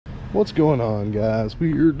What's going on, guys?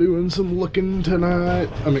 We are doing some looking tonight.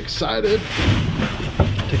 I'm excited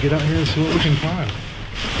to get out here and see what we can find.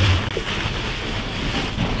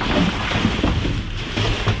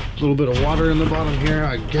 A little bit of water in the bottom here.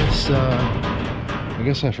 I guess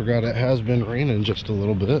I forgot it has been raining just a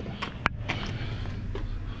little bit.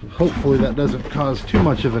 Hopefully that doesn't cause too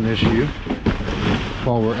much of an issue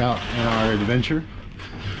while we're out in our adventure.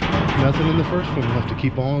 Nothing in the first one, we'll have to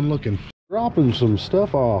keep on looking. Dropping some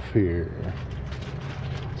stuff off here.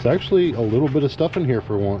 It's actually a little bit of stuff in here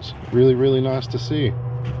for once. Really, really nice to see.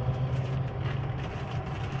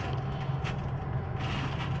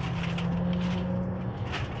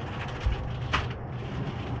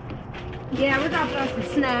 Yeah, we're dropping off some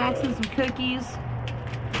snacks and some cookies.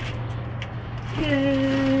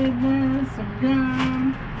 Goodness, some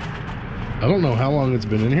gum. I don't know how long it's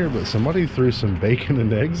been in here, but somebody threw some bacon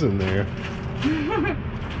and eggs in there.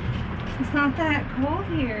 It's not that cold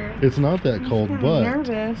here. It's not that cold, but I'm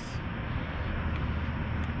nervous.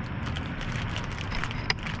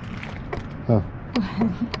 Huh.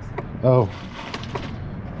 Oh.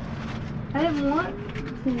 I didn't want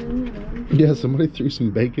to. Yeah, somebody threw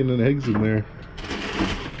some bacon and eggs in there.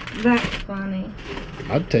 That's funny.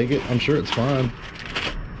 I'd take it. I'm sure it's fine.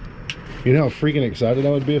 You know how freaking excited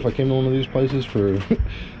I would be if I came to one of these places for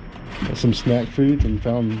some snack foods and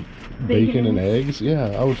found bacon and eggs? Yeah,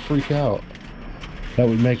 I would freak out. That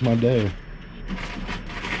would make my day.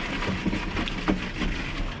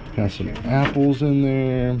 Got some apples in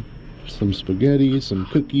there, some spaghetti, some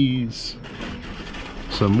cookies,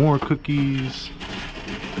 some more cookies,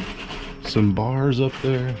 some bars up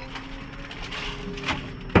there.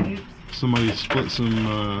 Somebody split some,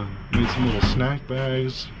 made some little snack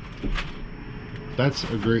bags. That's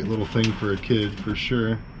a great little thing for a kid, for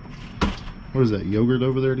sure. What is that, yogurt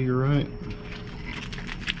over there to your right?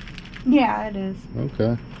 Yeah, it is.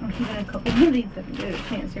 Okay. I'm keeping a couple of these up and get a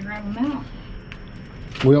chance to grab them out.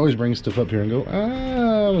 We always bring stuff up here and go,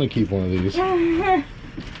 I'm gonna keep one of these.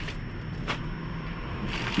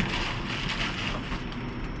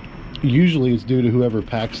 Usually it's due to whoever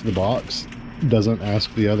packs the box doesn't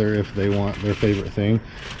ask the other if they want their favorite thing.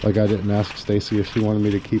 Like I didn't ask Stacy if she wanted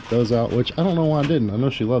me to keep those out, which I don't know why I didn't. I know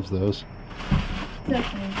she loves those.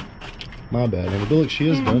 Definitely. My bad. And I feel like she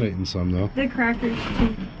is donating some though. The crackers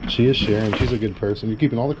too. She is sharing. She's a good person. You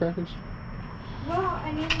keeping all the crackers? Well,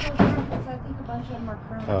 I need those crackers. I think a bunch of them are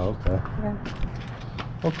crumbs. Oh, okay. Yeah.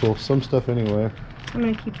 Oh, cool. Some stuff anyway. I'm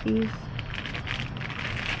gonna keep these.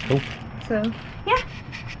 Cool. So, yeah.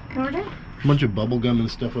 Now we're done. A bunch of bubble gum and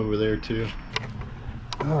stuff over there too.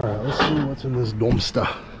 Alright, let's see what's in this dumpster.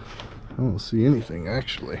 I don't see anything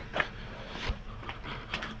actually.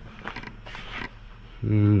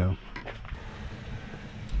 No.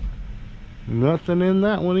 Nothing in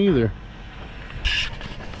that one either.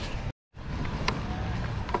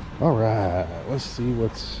 Alright, let's see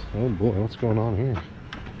what's, oh boy, what's going on here.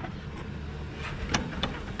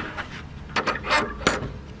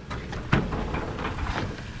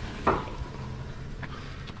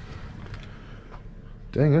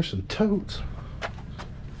 Dang, there's some totes.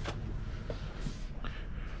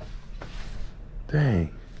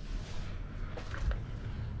 Dang.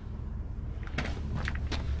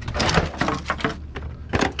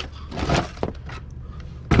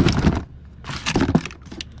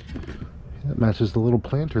 That matches the little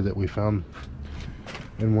planter that we found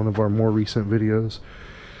in one of our more recent videos.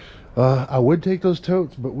 I would take those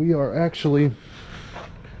totes, but we are actually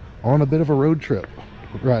on a bit of a road trip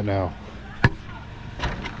right now.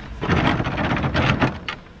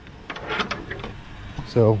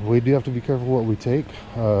 So we do have to be careful what we take.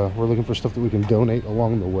 We're looking for stuff that we can donate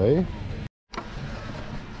along the way.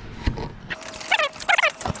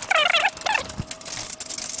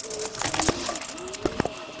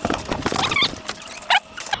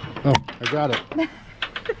 Oh, I got it.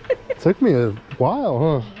 Took me a while,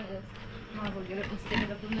 huh? Might as well get it and stand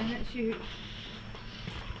it up a minute. Shoot.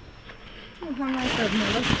 Oh, how nice of me.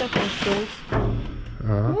 Let's stuff those stools.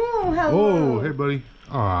 Oh, hello. Oh, hey, buddy.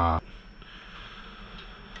 Ah.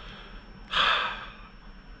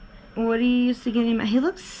 What are you used to getting him? He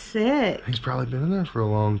looks sick. He's probably been in there for a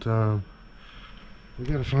long time. We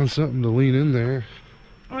gotta find something to lean in there.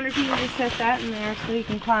 I wonder if you can just set that in there so he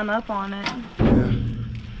can climb up on it. Yeah.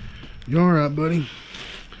 You alright, buddy?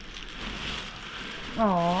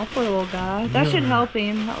 Aw, poor little guy. That should help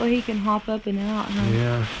him. That way he can hop up and out, huh?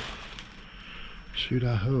 Yeah. Shoot,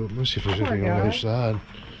 I hope. Let's see if there's anything on the other side.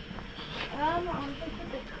 I'm gonna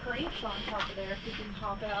put the crates on top of there if he can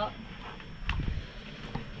hop out.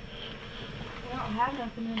 We don't have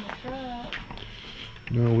nothing in the truck.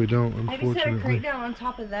 No, we don't, Maybe set a unfortunately. crate down on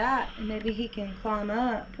top of that, and maybe he can climb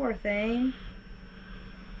up. Poor thing.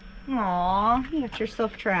 Aw, you got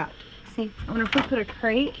yourself trapped. See, I wonder if we put a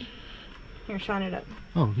crate. Here, shine it up.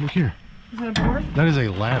 Oh, look here. Is that a board? That is a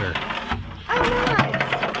ladder. Oh,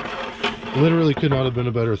 nice. Literally could not have been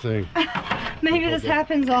a better thing. Maybe this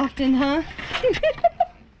happens often, huh?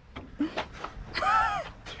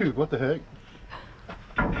 Dude, what the heck?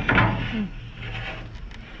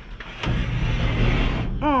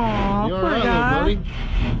 Aw, You poor alright, guy. little buddy?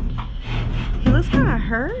 He looks kind of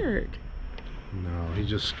hurt. No, he's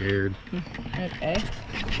just scared. Okay.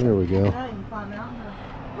 There we go. Now you can climb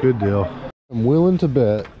out. Good deal. I'm willing to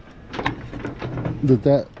bet that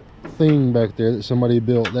that thing back there that somebody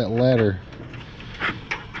built, that ladder,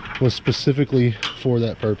 was specifically for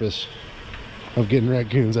that purpose of getting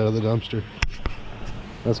raccoons out of the dumpster.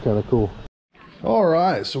 That's kind of cool. All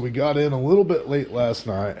right, so we got in a little bit late last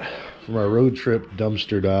night from our road trip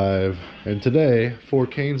dumpster dive, and today, for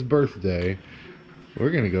Kane's birthday, we're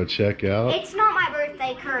gonna go check out. It's not my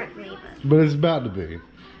birthday currently, But it's about to be.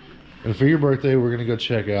 And for your birthday, we're gonna go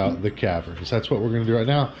check out the caverns. That's what we're gonna do right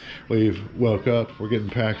now. We've woke up, we're getting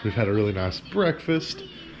packed, we've had a really nice breakfast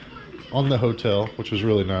on the hotel, which was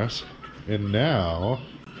really nice. And now,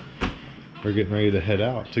 we're getting ready to head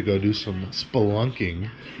out to go do some spelunking.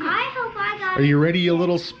 I hope I got. Are you ready, you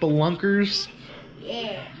little spelunkers?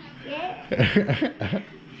 Yeah. Yeah.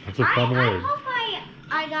 That's a fun I word. hope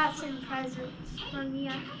I got some presents from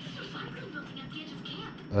you.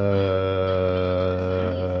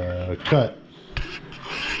 Cut.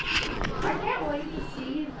 I can't wait to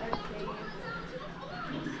see you.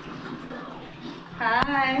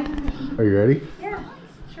 Hi. Are you ready? Yeah,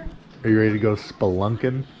 sure. Are you ready to go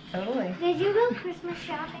spelunking? Totally. Did you go Christmas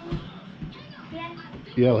shopping? Yeah.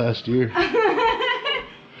 Yeah, last year.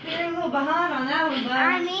 You're a little behind on that one, bud.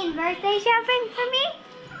 I mean, birthday shopping for me?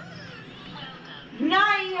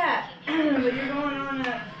 Not yet. But you're going on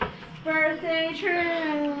a birthday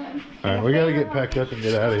trip. Alright, we gotta get packed up and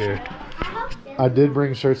get out of here. I hope so. I did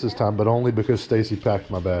bring shirts this time, but only because Stacy packed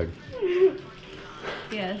my bag.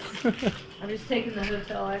 Yes. I'm just taking the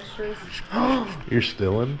hotel extras. You're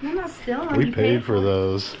stealing? I'm not stealing. We You paid for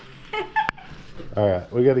those.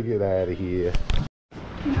 Alright, we gotta get out of here.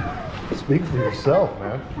 Speak for yourself,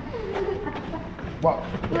 man. What?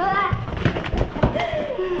 Oh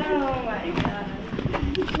my god.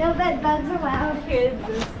 No bed bugs allowed. Kids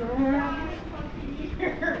this summer.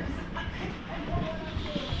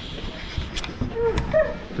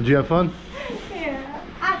 Did you have fun? Yeah.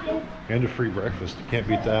 I did. And a free breakfast. You can't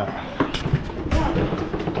beat that.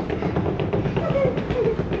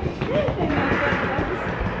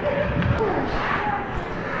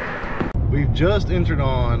 We've just entered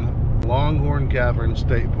on Longhorn Cavern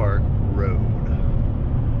State Park Road.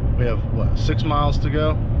 We have, what, 6 miles to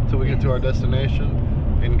go till we get to our destination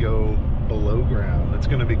and go below ground. It's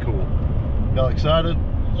gonna be cool. Y'all excited?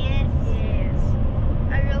 Yes. Yes.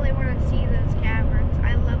 I really want to see those caverns.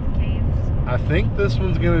 I love caves. I think this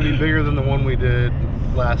one's gonna be bigger than the one we did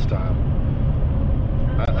last time.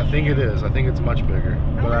 I think it is. I think it's much bigger,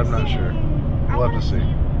 but I'm not sure. We'll have to see.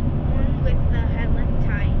 One with the headlight.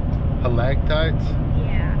 Stalactites?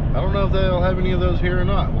 Yeah. I don't know if they'll have any of those here or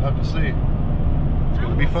not. We'll have to see. It's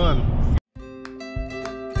gonna be fun.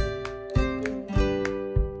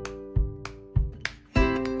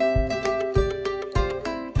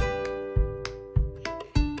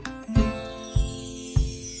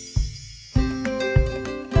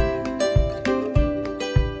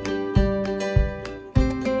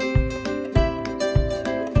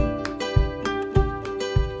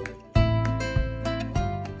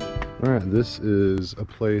 Alright, this is a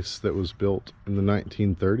place that was built in the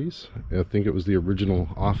 1930s. I think it was the original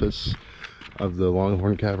office of the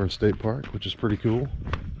Longhorn Cavern State Park, which is pretty cool.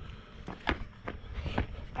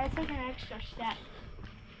 I took an extra step.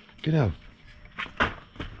 Get down.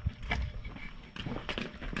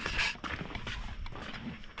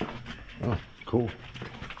 Oh, cool.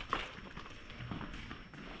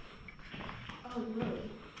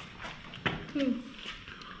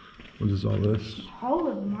 What is all this? Hall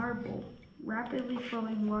of marble, rapidly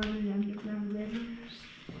flowing water in underground rivers,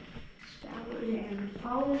 scoured and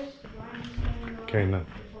polished limestone. Okay, no,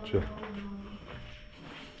 chill.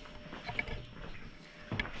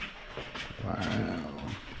 Wow.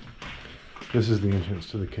 This is the entrance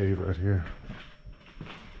to the cave right here.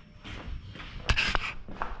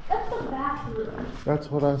 That's the bathroom. That's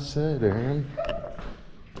what I said, Aaron.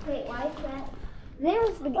 Wait, why is that?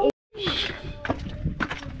 There's the.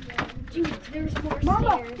 Dude, there's more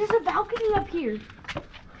Mama, stairs. there's a balcony up here.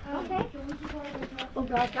 Okay. Oh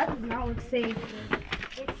gosh, that does not look safe.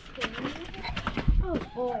 It's scary. Oh Oh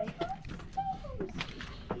boy.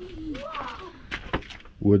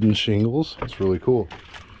 Wooden shingles. That's really cool.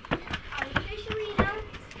 Officially announced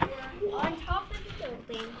we're on top of the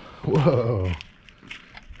building. Whoa.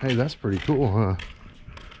 Hey, that's pretty cool, huh?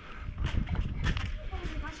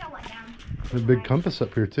 A big compass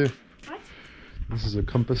up here too. What? This is a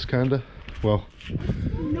compass, kinda. Well,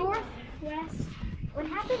 northwest. What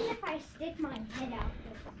happens if I stick my head out?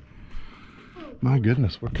 my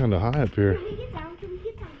goodness, we're kind of high up here. Can we get down? Can we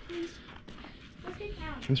get down, please? Let's get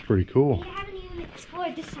down. It's pretty cool. We haven't even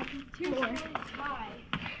explored the second floor.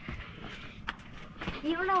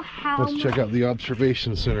 You don't know how. Let's check out the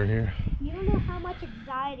observation center here. You don't know how much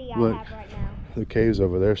anxiety Look. I have right now. The cave's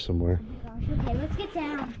over there somewhere. Oh my gosh. Okay, let's get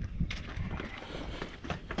down.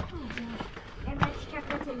 And let's check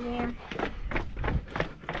what's in there.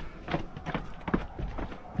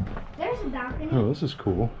 There's a balcony. Oh, this is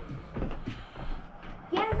cool.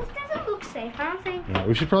 Yeah, this doesn't look safe, I don't think. Yeah,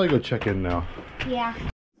 we should probably go check in now. Yeah.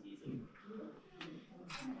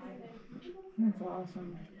 That's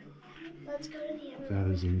awesome. Let's go to the other. That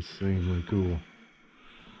is insanely cool.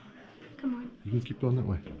 Come on. You can keep going that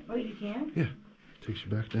way. Oh, you can? Yeah, takes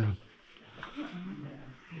you back down.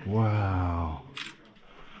 Wow.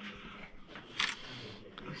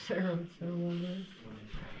 Sarah would so love this.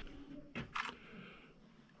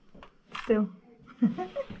 Still.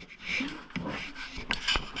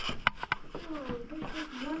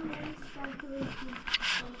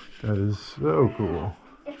 That is so cool.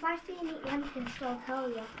 If I see any ants, I can still tell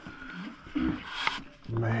you.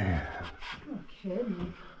 Man. No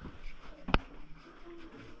kidding.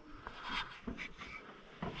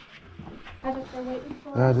 I think they're waiting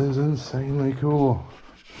for That us. is insanely cool.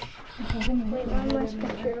 Wait, one last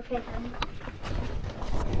picture. Okay,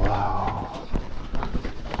 Wow.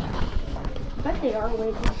 but they are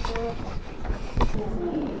waiting for us.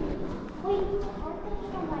 Wait, aren't they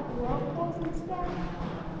some like waterfalls and stuff?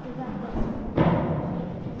 Is that what?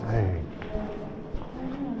 Dang.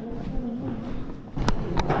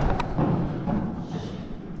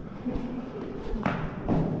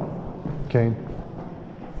 Kane.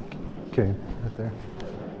 Kane, right there.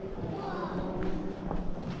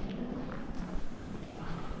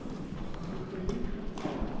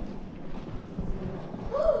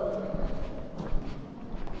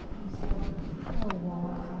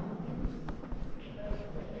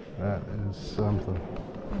 That is something.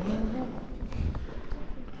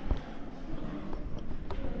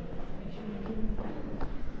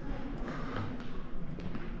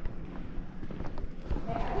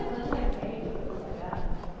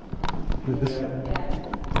 This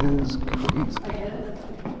is crazy.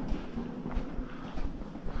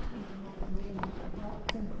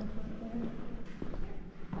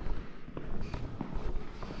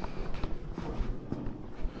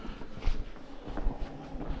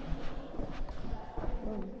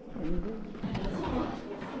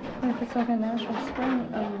 If it's like a natural spring.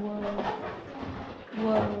 Oh, whoa.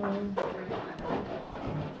 Whoa.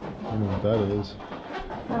 I don't know what that is.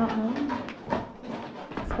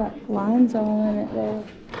 It's got lines all in it there.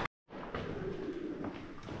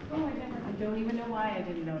 Oh my goodness, I don't even know why I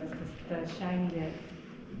didn't notice the shiny bit.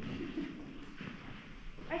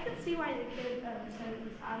 I can see why the kid said it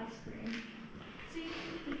was ice cream. See,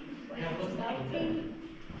 like it's lighting.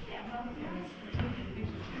 Yeah, well,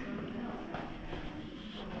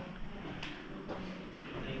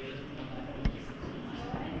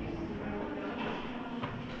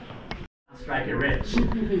 Strike it rich.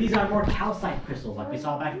 These are more calcite crystals like we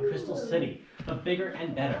saw back in Crystal City, but bigger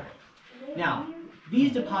and better. Now,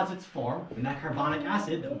 these deposits form when that carbonic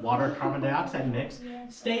acid, the water-carbon dioxide mix,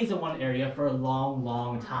 stays in one area for a long,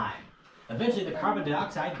 long time. Eventually, the carbon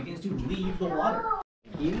dioxide begins to leave the water.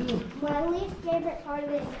 my least favorite part of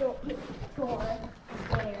this tour is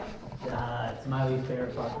there. It's my least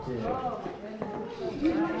favorite part too.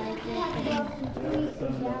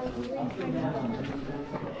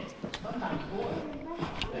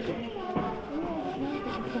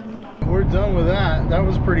 We're done with that. That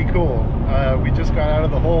was pretty cool. We just got out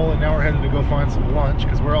of the hole and now we're headed to go find some lunch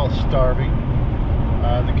because we're all starving.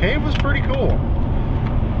 The cave was pretty cool.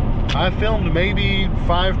 I filmed maybe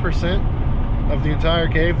 5% of the entire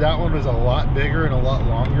cave. That one was a lot bigger and a lot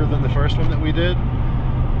longer than the first one that we did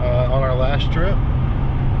on our last trip.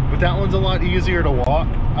 But that one's a lot easier to walk.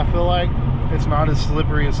 I feel like it's not as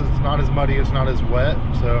slippery, it's not as muddy, it's not as wet.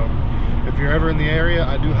 So if you're ever in the area,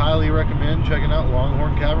 I do highly recommend checking out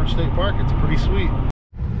Longhorn Cavern State Park. It's pretty sweet.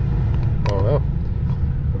 Oh well,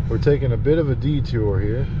 we're taking a bit of a detour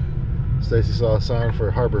here. Stacy saw a sign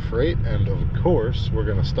for Harbor Freight, and of course we're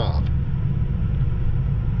gonna stop.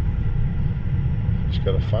 Just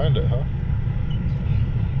gotta find it, huh?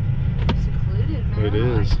 It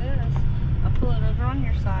is. Like this. I'll pull it over on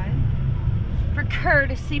your side for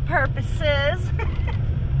courtesy purposes.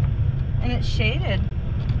 And it's shaded.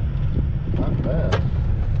 Not bad.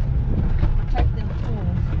 Protect them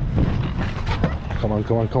pools. Come on,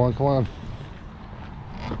 come on, come on, come on.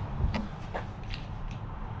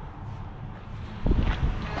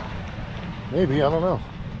 Maybe, I don't know.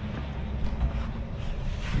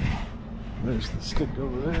 There's the stick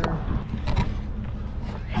over there.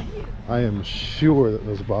 I am sure that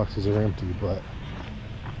those boxes are empty, but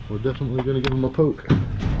we're definitely going to give them a poke.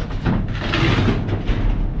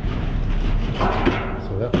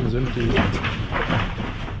 So that one's empty.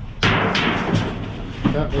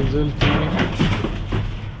 That one's empty.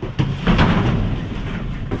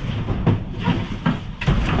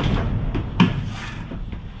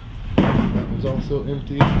 Also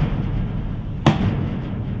empty.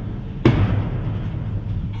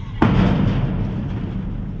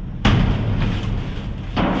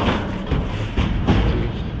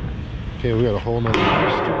 Okay, we got a whole nother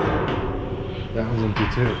list. That one's empty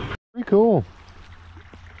too. Pretty cool.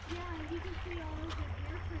 Yeah, you can see all those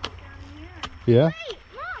earprints down here. Yeah? Wait,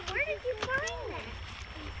 Mom, where did you find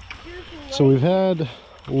that? So we've had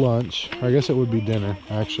lunch. I guess it would be dinner,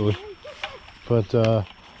 actually. But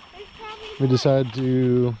we decided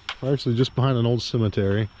to, we're actually just behind an old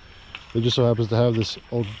cemetery. It just so happens to have this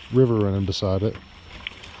old river running beside it.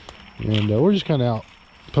 And we're just kind of out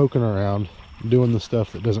poking around, doing the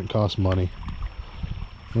stuff that doesn't cost money.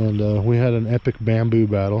 And we had an epic bamboo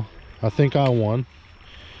battle. I think I won.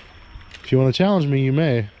 If you want to challenge me, you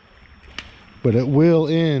may. But it will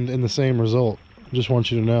end in the same result. Just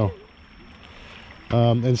want you to know.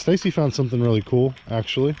 And Stacy found something really cool,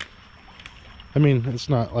 actually. I mean, it's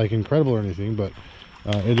not like incredible or anything, but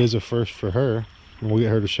it is a first for her. And we'll get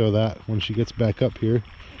her to show that when she gets back up here.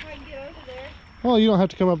 If I can get over there. Well, you don't have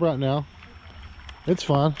to come up right now. It's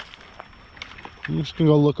fine. I'm just gonna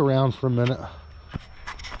go look around for a minute.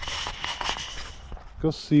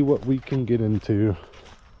 Go see what we can get into.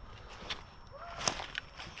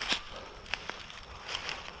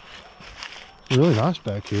 Really nice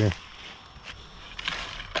back here.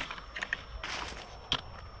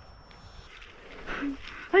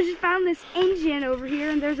 I just found this engine over here,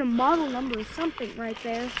 and there's a model number or something right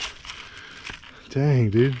there. Dang,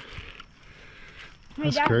 dude. Hey,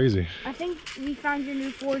 That's Dad, crazy. I think we found your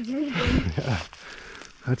new Ford's engine. Yeah.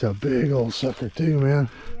 That's a big old sucker too, man.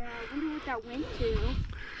 Yeah, I wonder what that went to.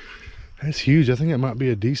 That's huge. I think it might be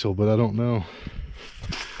a diesel, but I don't know.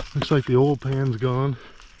 Looks like the oil pan's gone.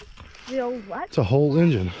 The old what? It's a whole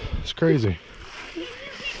engine. It's crazy. Can you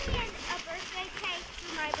get me a birthday cake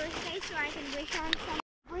for my birthday so I can wish on something?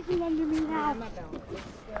 Working under me now.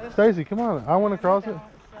 Stacy, come on. I went across it.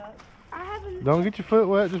 I haven't. Don't get your foot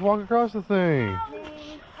wet. Just walk across the thing.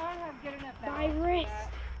 My wrist.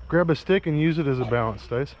 Grab a stick and use it as a balance,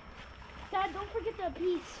 Stace. Dad, don't forget the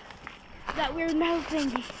piece. That weird metal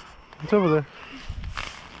thingy. It's over there.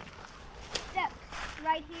 Step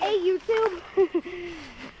right here. Hey, YouTube.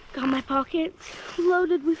 Got my pockets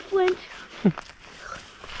loaded with flint.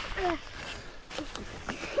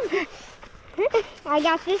 I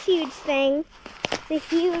got this huge thing. The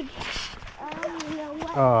huge. You know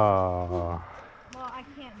what? Ah. Well, I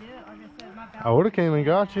can't do it. Like I said, my I would have came and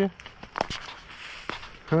got you.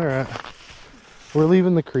 Alright. We're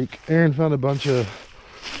leaving the creek. Aaron found a bunch of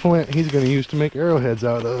flint he's going to use to make arrowheads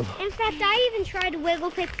out of. In fact, I even tried to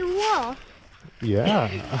wiggle pick the wall. Yeah.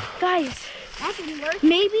 Guys, That didn't work.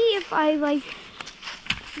 maybe if I like,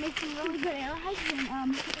 Make some really good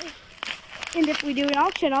arrowheads and if we do an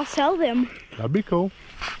auction, I'll sell them. That'd be cool.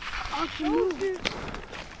 auction.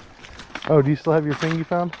 Oh, do you still have your thing you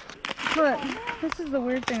found? But this is the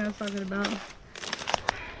weird thing I was talking about.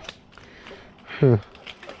 Huh.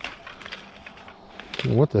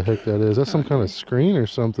 What the heck that is? That's some kind of screen or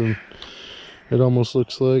something. It almost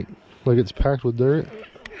looks like it's packed with dirt.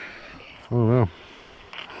 I don't know.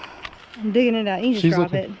 I'm digging it out. You can just She's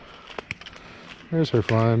drop looking- it. There's her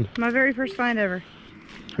find. My very first find ever.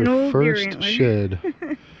 Her An old deer first antler. shed.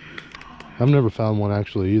 I've never found one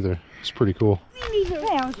actually either. It's pretty cool. Hey,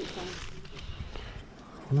 I was just saying.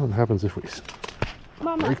 I wonder what happens if we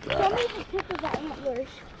Mama, break that. show me the tip of that antlers.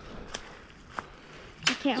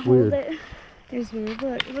 I can't It's hold weird. it. It's weird.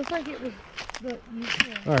 Look, it looks like it was. Look, you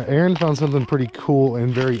can. Alright, Aaron found something pretty cool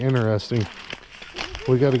and very interesting.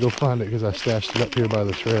 We gotta go find it because I stashed it up here by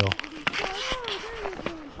the trail.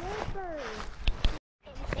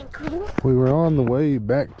 We were on the way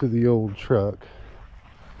back to the old truck.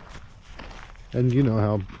 And you know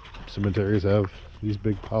how cemeteries have these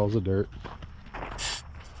big piles of dirt.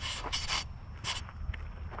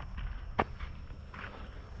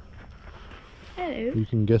 You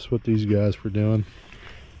can guess what these guys were doing.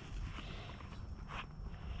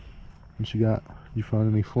 What you got? You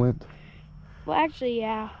find any flint? Well, actually,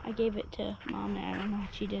 yeah. I gave it to Mom, and I don't know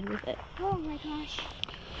what she did with it. Oh my gosh.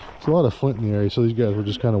 There's a lot of flint in the area, so these guys were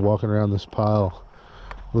just kind of walking around this pile,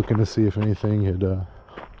 looking to see if anything had,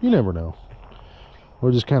 you never know.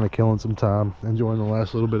 We're just kind of killing some time, enjoying the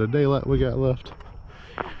last little bit of daylight we got left.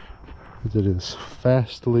 It is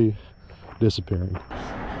fastly disappearing.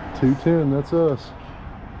 210, that's us.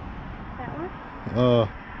 That one?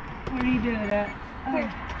 What are you doing with that?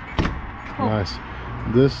 Nice.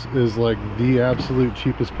 This is like the absolute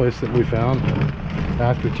cheapest place that we found.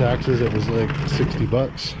 After taxes, it was like 60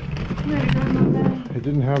 bucks. It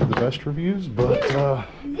didn't have the best reviews, but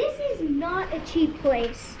This is not a cheap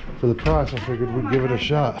place. for the price, I figured we'd give it a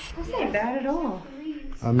shot. That's not bad at all.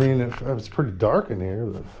 I mean, it's pretty dark in here,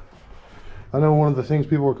 but I know one of the things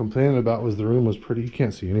people were complaining about was the room was pretty. You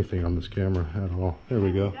can't see anything on this camera at all. There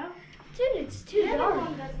we go. Dude, it's too dark.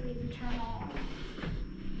 One doesn't even turn on.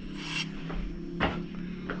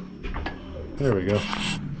 There we go.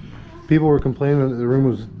 People were complaining that the room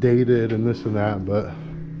was dated and this and that, but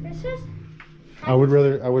This is I would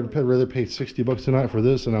rather pay 60 bucks a night for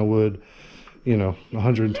this than I would, you know,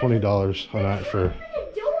 $120 a night for, the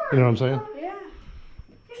door. you know what I'm saying? Yeah.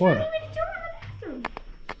 What? There's not even a door in the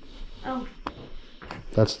bathroom. Oh.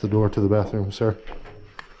 That's the door to the bathroom, sir.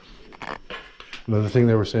 Another thing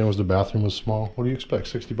they were saying was the bathroom was small. What do you expect?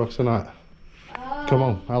 60 bucks a night. Come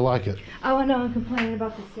on, I like it. Oh, I know, I'm complaining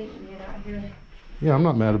about the sink unit out here. Yeah, I'm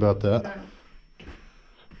not mad about that.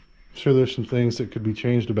 Sure, there's some things that could be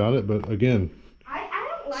changed about it, but again, I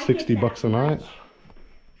don't like 60 it bucks a night.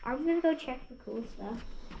 I'm gonna go check the cool stuff.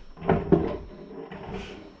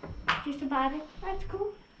 Just about it. That's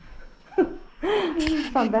cool.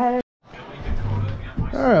 It's not bad.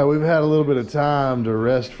 All right, we've had a little bit of time to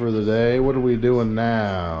rest for the day. What are we doing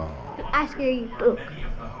now? I scare you, book.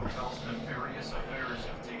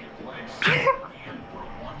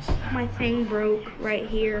 My thing broke right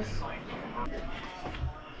here.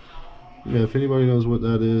 Yeah, if anybody knows what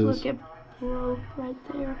that is. Look, it broke right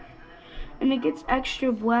there. And it gets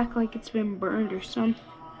extra black like it's been burned or something.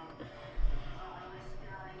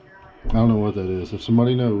 I don't know what that is. If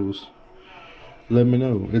somebody knows, let me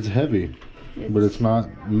know. It's heavy, but it's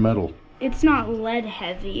not metal. It's not lead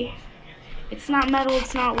heavy. It's not metal,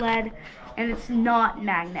 it's not lead, and it's not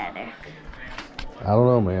magnetic. I don't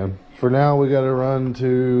know, man. For now, we got to run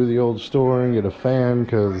to the old store and get a fan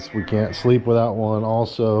because we can't sleep without one.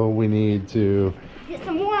 Also, we need to... Get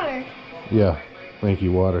some water. Yeah, thank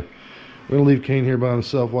you, water. We're going to leave Kane here by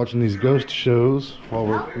himself watching these ghost shows while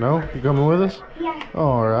we're... No? You coming with us? Yeah.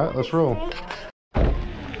 All right, let's roll.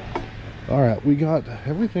 All right, we got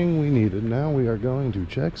everything we needed. Now we are going to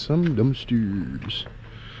check some dumpsters.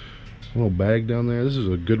 A little bag down there. This is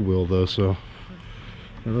a Goodwill, though, so I'm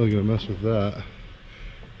not really going to mess with that.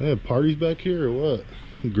 They have parties back here or what?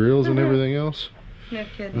 Grills and everything else? No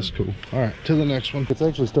kidding. That's cool. All right, to the next one. It's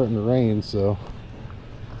actually starting to rain, so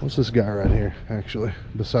what's this guy right here, actually,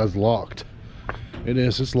 besides locked? It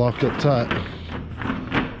is. It's locked up tight.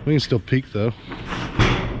 We can still peek, though.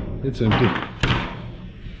 It's empty.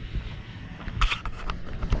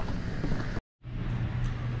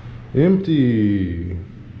 Empty.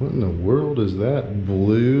 What in the world is that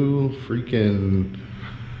blue freaking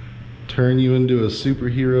turn you into a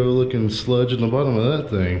superhero looking sludge in the bottom of that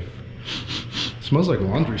thing? Smells like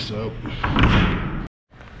laundry soap.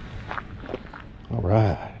 All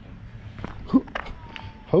right.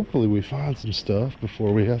 Hopefully we find some stuff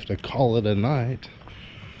before we have to call it a night.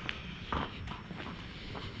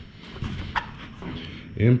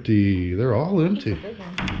 Empty. They're all empty.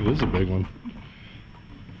 It is a big one.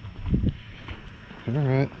 All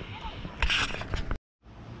right.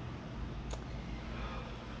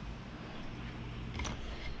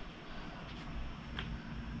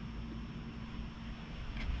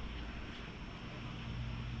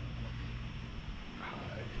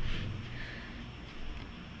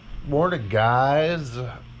 Morning, guys.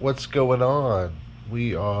 What's going on?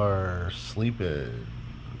 We are sleeping.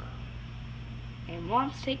 And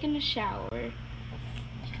Mom's taking a shower.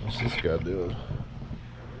 What's this guy doing?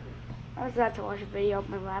 I was about to watch a video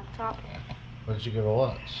on my laptop. What you gonna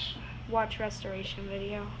watch? Watch restoration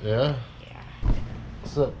video. Yeah? Yeah.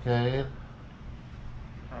 What's up, Kane?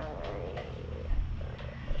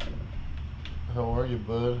 How are you,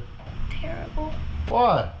 bud? Terrible.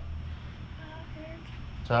 Why?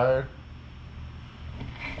 Tired?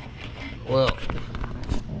 Well,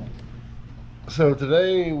 so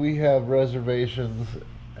today we have reservations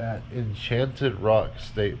at Enchanted Rock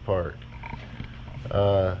State Park.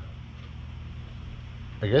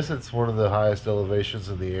 I guess it's one of the highest elevations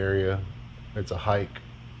in the area. It's a hike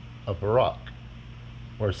up a rock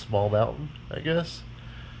or a small mountain, I guess.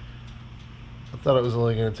 I thought it was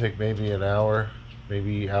only going to take maybe an hour,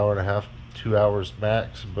 maybe hour and a half, 2 hours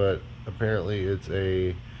max, but apparently it's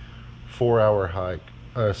a 4-hour hike.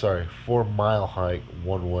 4-mile hike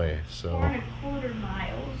one way. So 4.25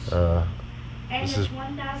 miles. And this it's is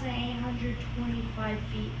 1,825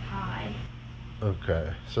 feet high.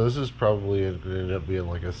 okay. So this is probably going to end up being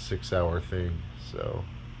like a 6-hour thing. So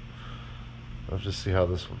I'll just see how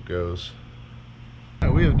this one goes.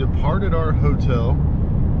 We have departed our hotel.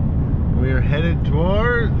 We are headed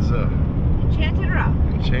towards Enchanted Rock.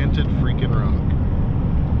 Enchanted freaking Rock.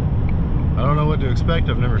 I don't know what to expect.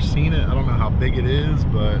 I've never seen it. I don't know how big it is,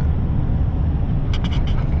 but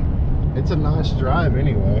it's a nice drive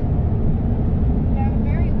anyway. Down a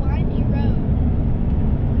very windy road.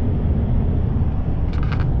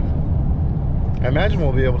 I imagine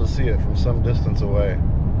we'll be able to see it from some distance away.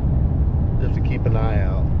 You have to keep an eye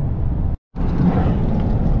out.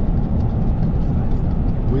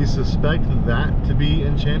 We suspect that to be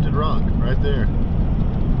Enchanted Rock right there.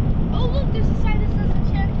 Oh look, there's a sign that says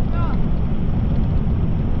Enchanted Rock.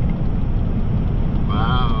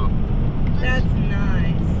 Wow. That's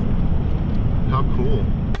nice. How cool.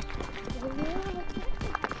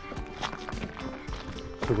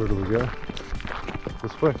 So where do we go?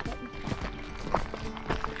 This way.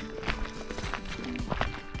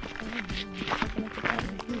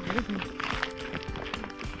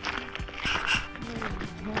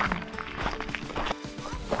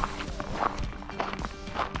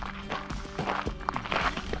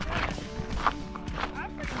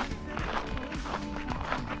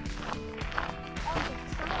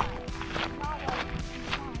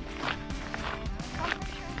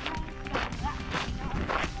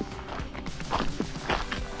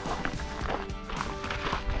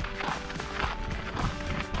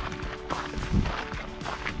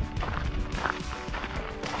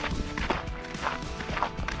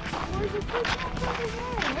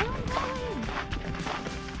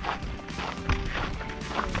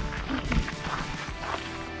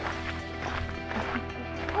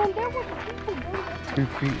 Oh, there were people going. 2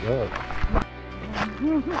 feet up.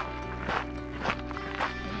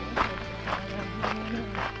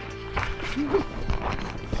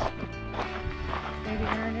 Maybe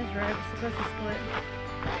Aaron is right. It's supposed to split.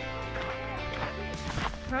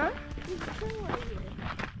 Huh?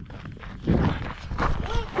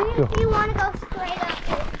 Do you want to go straight up?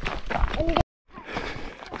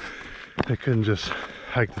 I couldn't just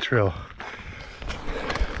hike the trail.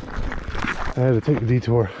 I had to take a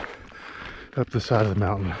detour up the side of the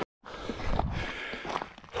mountain.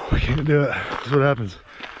 I can't do it. That's what happens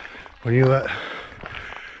when you let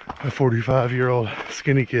a 45-year-old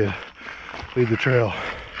skinny kid lead the trail.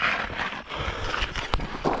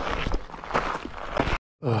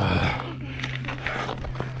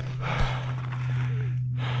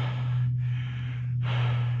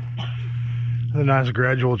 A nice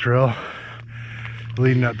gradual trail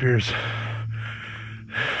leading up here's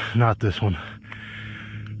not this one.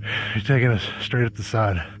 You're taking us straight up the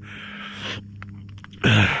side.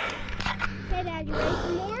 Hey Dad, you ready for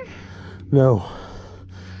more? No,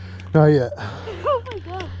 not yet. Oh my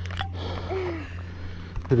god.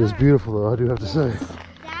 It is beautiful though, I do have to say.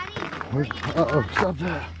 Daddy, Where's, uh-oh, stop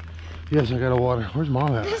that. Yes, I got a water. Where's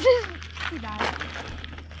Mom at? this is Dad.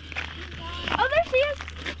 Oh, there she is.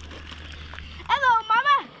 Hello,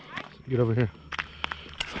 Mama. Get over here.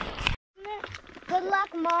 Good luck,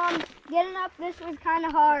 Mom. Getting up this was kind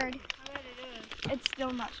of hard. I bet it is. It's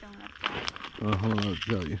still not showing up. Hold on, I'll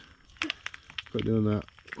tell you. Quit doing that.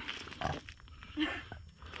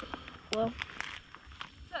 Well.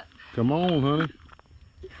 Come on, honey.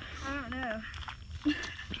 I don't know.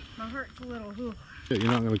 My heart's a little. Ooh.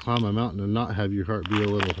 You're not going to climb a mountain and not have your heart be a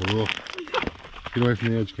little. Get away from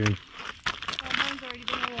the edge, King. Well, mine's already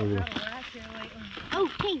been a little out of whack here lately. Oh,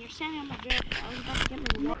 King, you're standing on my bed. I was about to get me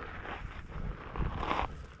the water.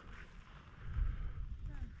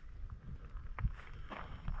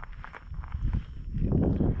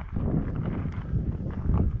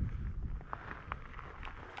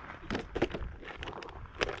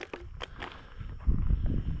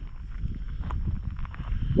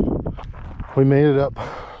 We made it up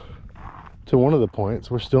to one of the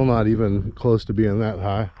points. We're still not even close to being that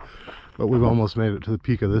high, but we've almost made it to the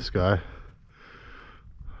peak of this guy.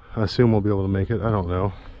 I assume we'll be able to make it. I don't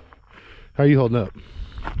know. How are you holding up?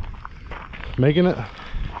 Making it?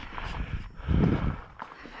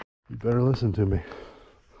 You better listen to me.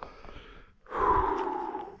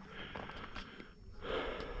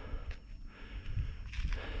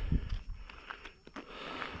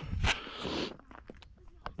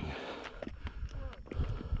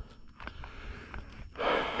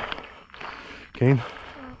 Kane.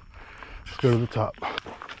 Let's go to the top.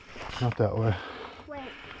 Not that way. Wait.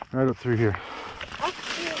 Right up through here. Up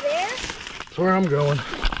through there? That's where I'm going.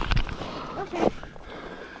 Okay.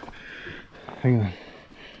 Hang on.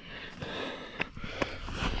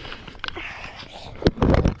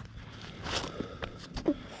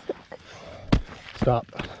 Stop.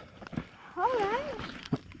 Alright.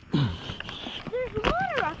 There's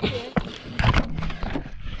water up here.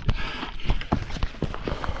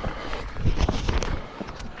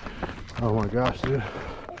 Oh my gosh, dude.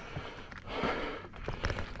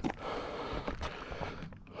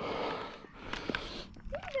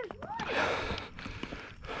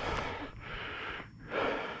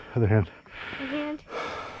 Other hand. Hand.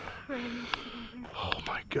 Oh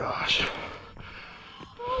my gosh.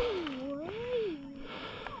 Oh, wait.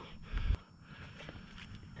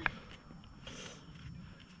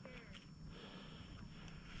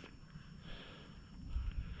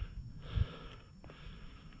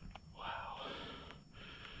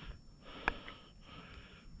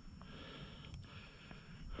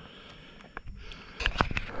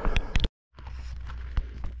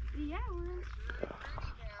 Yeah,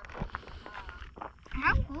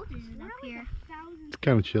 how cold is it up here? It's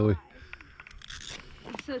kind of chilly.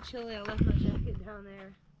 It's so chilly, I left my jacket down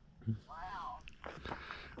there.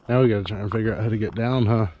 Now we gotta try and figure out how to get down,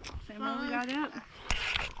 huh? Same way we got up.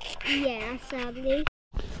 Yeah, sadly.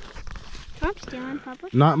 I'm still on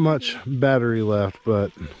public. Not much battery left,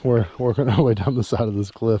 but we're working our way down the side of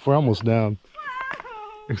this cliff. We're almost down.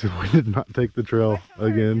 Except we did not take the trail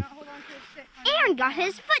again. Aaron got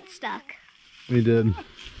his foot stuck. We did.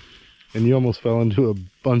 And you almost fell into a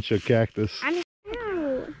bunch of cactus.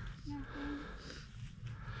 No.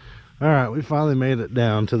 Alright, we finally made it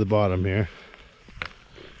down to the bottom here.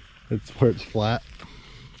 It's where it's flat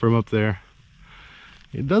from up there.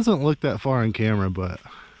 It doesn't look that far on camera, but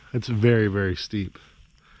it's very, very steep.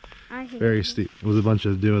 Very steep. It was a bunch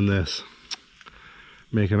of doing this,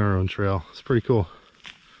 making our own trail. It's pretty cool.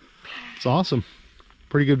 It's awesome.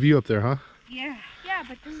 Pretty good view up there, huh? Yeah. Yeah,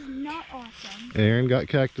 but this is not awesome. Aaron got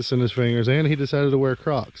cactus in his fingers, and he decided to wear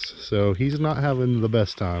Crocs, so he's not having the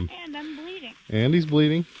best time. And I'm bleeding. And he's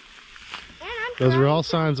bleeding. And I'm Those are all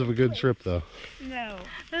signs of a good trip, though. No.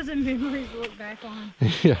 Those are memories to look back on.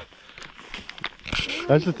 Yeah.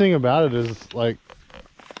 That's the thing about it is, like,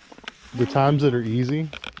 the times that are easy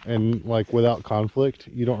and, like, without conflict,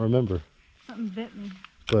 you don't remember. Something bit me.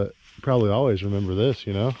 But probably always remember this,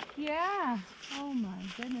 you know? Yeah. Oh my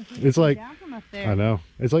goodness. It's like, down from up there. I know.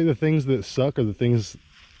 It's like the things that suck are the things,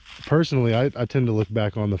 personally, I tend to look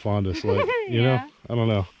back on the fondest. Like, you know? I don't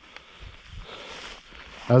know.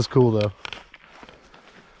 That was cool, though.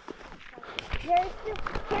 There's the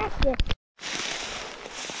cactus.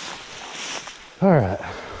 Alright.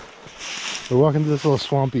 We're walking through this little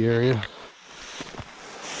swampy area.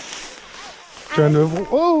 Trying to,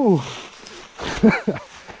 whoa!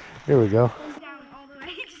 Here we go. Down all the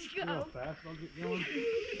way. Just go. Fast, I'll get going.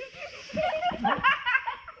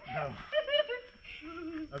 No.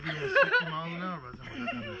 I'd be going 60 miles an hour by the time we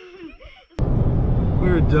got down there.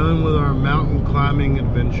 We're done with our mountain climbing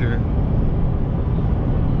adventure.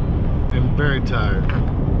 I'm very tired.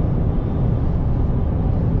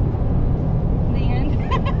 The end.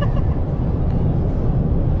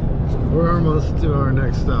 We're almost to our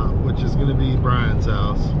next stop, which is going to be Brian's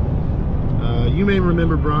house. You may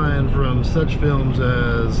remember Brian from such films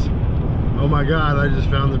as, oh my god, I just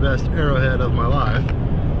found the best arrowhead of my life.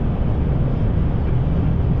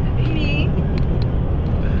 Me.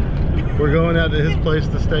 We're going out to his place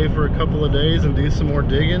to stay for a couple of days and do some more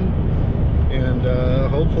digging and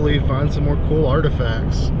hopefully find some more cool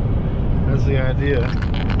artifacts. That's the idea.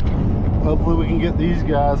 Hopefully we can get these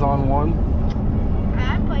guys on one.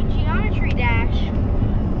 I played Geometry Dash.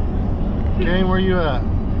 Kane, where you at?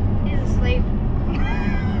 He's asleep.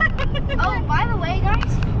 Oh, by the way,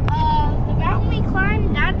 guys, the mountain we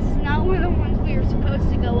climbed, that's not one of the ones we were supposed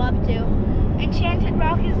to go up to. Enchanted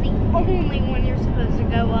Rock is the only one you're supposed to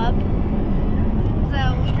go up.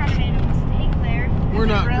 So we kind of made a mistake there. We're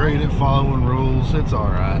not great at following rules. It's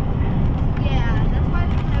alright. Yeah, that's why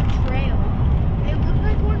there's no trail. It looked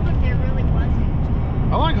like one, but there really wasn't.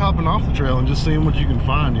 I like hopping off the trail and just seeing what you can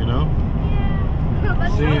find, you know? Yeah,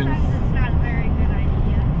 but Seeing- sometimes it's not a very good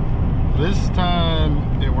idea. This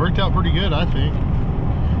time, it worked out pretty good, I think.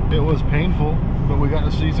 It was painful, but we got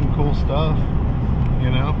to see some cool stuff,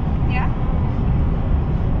 you know? Yeah.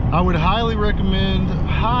 I would highly recommend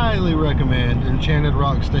Enchanted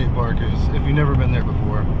Rock State Park if you've never been there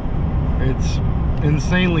before. It's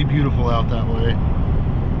insanely beautiful out that way.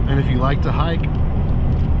 And if you like to hike,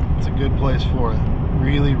 it's a good place for it.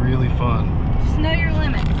 Really, really fun. Just know your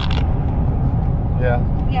limits. Yeah.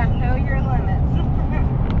 Yeah, know your limits.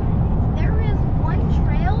 There is one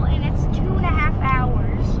trail and it's 2.5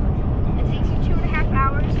 hours. It takes you 2.5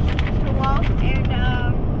 hours to walk and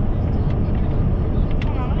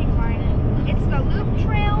hold on, let me find it. It's the Loop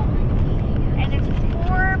Trail and it's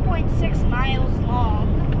 4.6 miles long.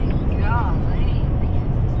 Golly.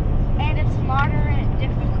 And it's moderate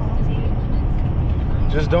difficulty.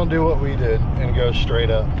 Just don't do what we did and go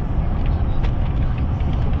straight up.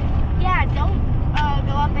 Yeah, don't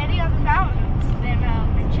go up any other mountains than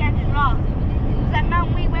Enchanted Rock. That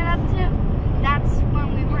mountain we went up to, that's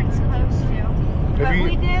when we weren't supposed to. But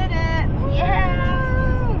we did it.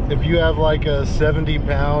 Yeah. If you have like a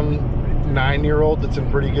 70-pound 9-year-old that's in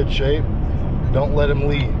pretty good shape, don't let him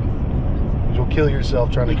lead. You'll kill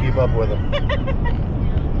yourself trying to keep up with him.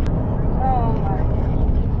 Oh my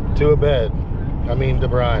God. To a bed. I mean to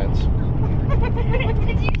Brian's.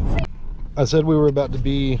 Did you see? I said we were about to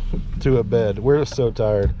be to a bed. We're so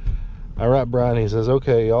tired. I wrap Brian, he says,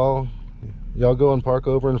 okay, y'all go and park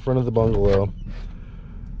over in front of the bungalow.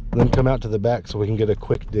 Then come out to the back so we can get a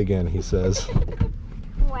quick dig in, he says.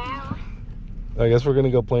 Wow. I guess we're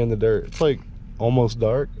gonna go play in the dirt. It's like almost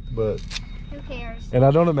dark, but Who cares? and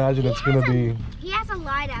I don't imagine it's gonna be He has a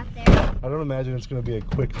light out there. I don't imagine it's gonna be a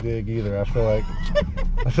quick dig either. I feel like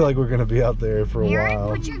we're gonna be out there for a Aaron,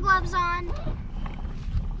 while. put your gloves on.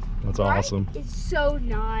 That's awesome. It's so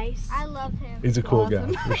nice. I love him. He's a cool guy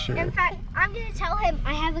for sure. In fact, I'm gonna tell him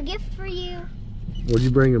I have a gift for you. Would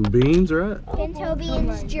you bring him beans, right? Pinto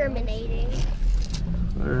beans germinating.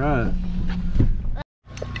 All right.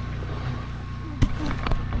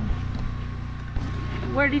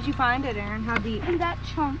 Where did you find it, Aaron? How deep? In that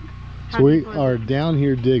chunk. So we are down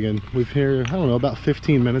here digging. We've here, I don't know, about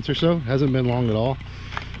 15 minutes or so. Hasn't been long at all.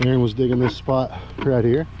 Aaron was digging this spot right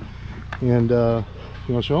here. And you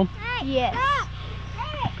want to show him? Yes.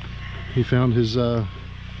 He found his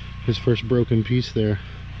first broken piece there.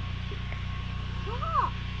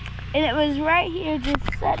 And it was right here, just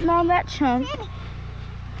sitting on that chunk.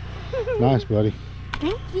 Nice, buddy.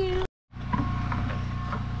 Thank you.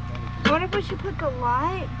 I wonder if we should put the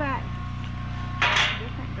light back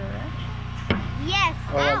different direction. Yes.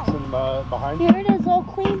 Like some behind you? Here it is, all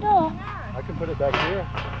cleaned up. I can put it back here.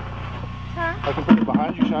 Huh? I can put it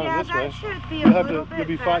behind you, shine Yeah, it this way. that should be a You'll have little to, bit you'll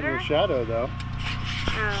be better. fighting your shadow though.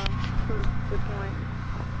 Oh, good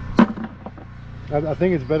point. I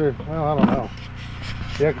think it's better. Well, I don't know.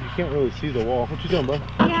 Yeah, 'cause you can't really see the wall. What you doing, bud?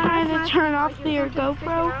 Yeah, trying to turn off your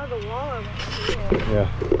GoPro. Out of the wall, I want to see it. Yeah.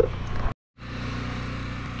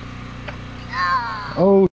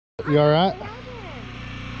 Oh, you alright?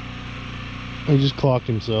 He just clocked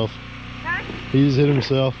himself. He just hit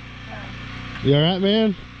himself. You alright,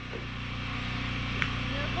 man?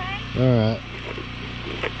 Alright.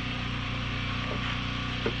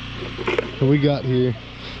 So we got here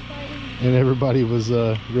and everybody was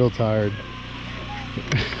real tired.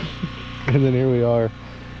 And then here we are.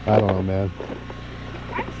 I don't know, man.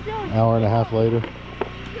 Hour and a half later.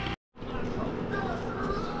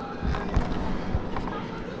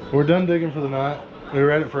 We're done digging for the night. We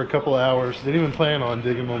were at it for a couple of hours. Didn't even plan on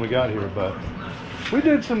digging when we got here, but we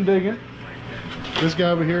did some digging. This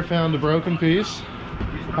guy over here found a broken piece.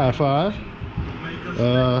 High five.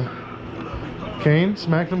 Kane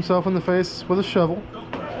smacked himself in the face with a shovel.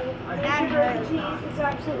 It's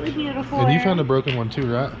absolutely beautiful. And you found a broken one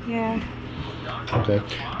too, right? Yeah. Okay.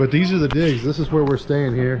 But these are the digs. This is where we're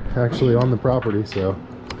staying here, actually on the property. So,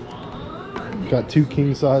 got 2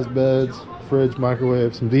 king-size beds, fridge,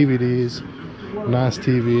 microwave, some DVDs, nice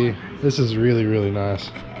TV. This is really, really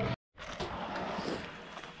nice.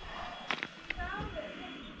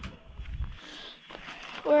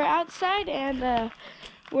 We're outside and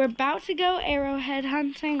we're about to go arrowhead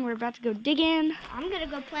hunting. We're about to go digging. I'm gonna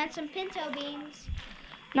go plant some pinto beans.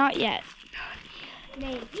 Not yet.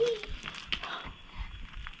 Maybe.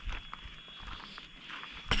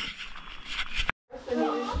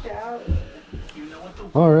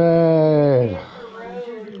 All right.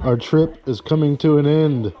 Our trip is coming to an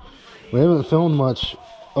end. We haven't filmed much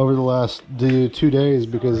over the last 2 days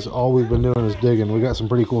because all we've been doing is digging. We got some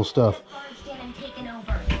pretty cool stuff.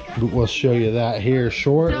 We'll show you that here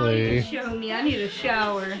shortly. Show me, I need a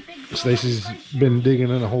shower. Stacy's been digging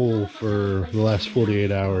in a hole for the last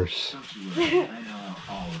 48 hours.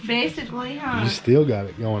 Basically, huh? You still got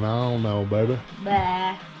it going. I don't know, baby.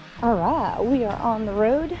 Bah. All right, we are on the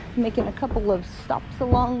road, making a couple of stops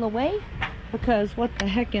along the way, because what the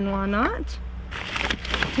heck and why not?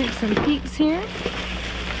 Take some peeks here.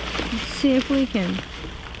 Let's see if we can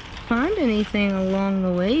find anything along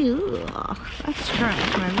the way. Ugh, that's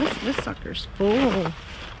trash, man. This sucker's full.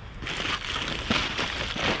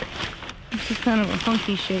 Let's It's kind of a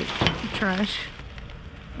funky shaped trash.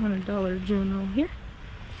 On a Dollar General here.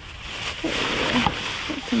 Got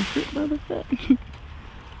some fruit Boba Fett.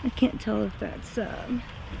 I can't tell if that's oh,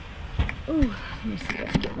 let me see if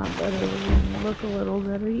I can get my butt over here and look a little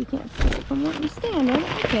better. You can't see it from where I'm standing.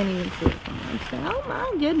 I can't even see it from where I'm standing. Oh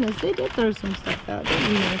my goodness, they did throw some stuff out,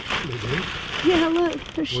 didn't you know? They did? Yeah, look,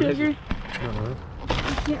 there's sugar.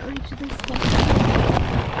 I can't reach this one.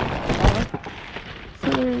 So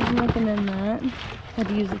there's nothing in that. Had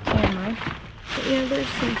to use a camera. But yeah, there's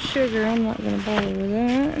some sugar. I'm not going to bother with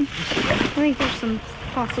that. I think there's some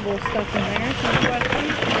possible stuff in there. Some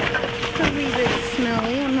weapons. Could be a bit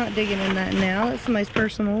smelly. I'm not digging in that now. That's somebody's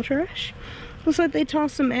personal trash. Looks like they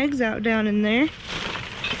tossed some eggs out down in there.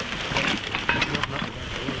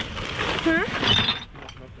 Huh?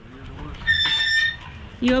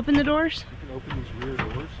 You open the doors? You can open these rear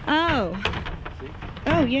doors. Oh. See?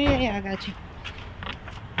 Oh, yeah, I got you.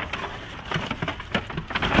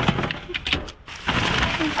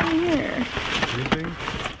 What's in here? Anything?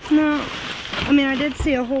 No. I mean, I did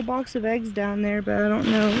see a whole box of eggs down there, but I don't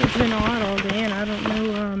know. It's been hot all day, and I don't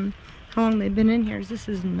know how long they've been in here. This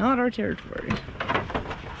is not our territory.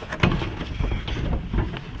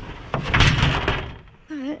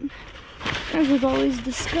 But, as we've always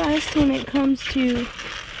discussed, when it comes to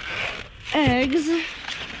eggs, Like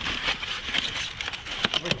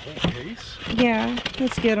a whole case? yeah,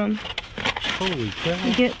 let's get them. Holy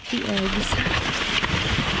cow. Get the eggs.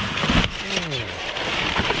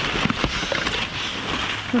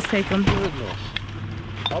 Let's take them. Goodness.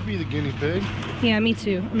 I'll be the guinea pig. Yeah, me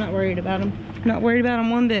too. I'm not worried about them. Not worried about them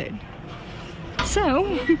one bit. So,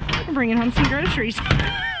 we're bringing home some groceries.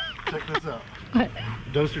 Check this out. What?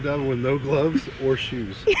 Dumpster diving with no gloves or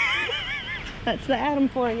shoes. That's the Adam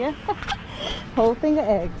for you. Whole thing of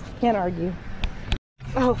eggs. Can't argue.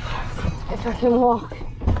 Oh, if I can walk.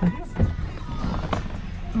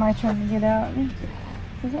 My turn to get out.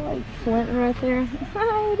 Is it like Flint right there?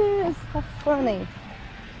 It is. How funny.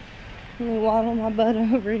 Let me waddle my butt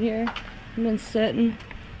over here. I've been sitting,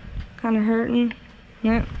 kind of hurting.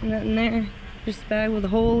 Nope, nothing there. Just a bag with a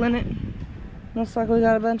hole in it. Looks like we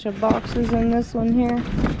got a bunch of boxes in this one here.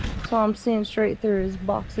 That's all I'm seeing straight through is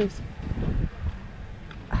boxes.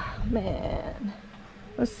 Oh, man.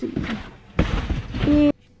 Let's see.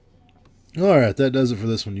 Yeah. Alright, that does it for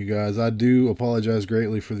this one, you guys. I do apologize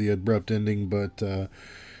greatly for the abrupt ending, but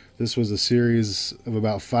this was a series of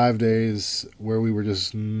about 5 days where we were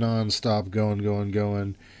just non-stop going,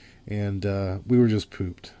 and we were just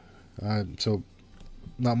pooped. So,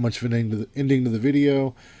 not much of an ending to the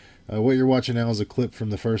video. What you're watching now is a clip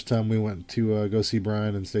from the first time we went to go see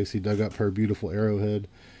Brian and Stacy dug up her beautiful arrowhead.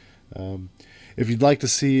 If you'd like to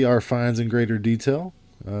see our finds in greater detail,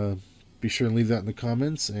 be sure and leave that in the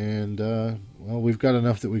comments. And, well, we've got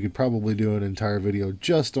enough that we could probably do an entire video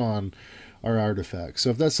just on our artifacts. So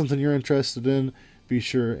if that's something you're interested in, be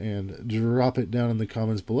sure and drop it down in the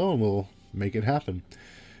comments below and we'll make it happen.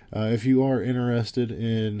 If you are interested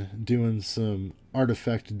in doing some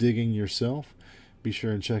artifact digging yourself, be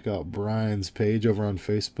sure and check out Brian's page over on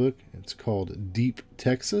Facebook. It's called Deep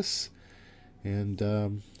Texas, and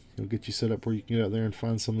he'll get you set up where you can get out there and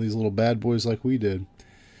find some of these little bad boys like we did.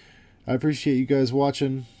 I appreciate you guys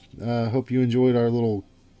watching. Hope you enjoyed our little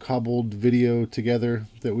cobbled video together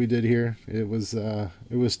that we did here. It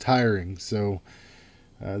was tiring, so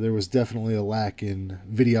there was definitely a lack in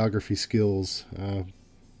videography skills,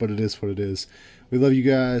 but it is what it is. We love you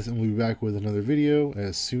guys, and we'll be back with another video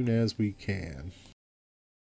as soon as we can.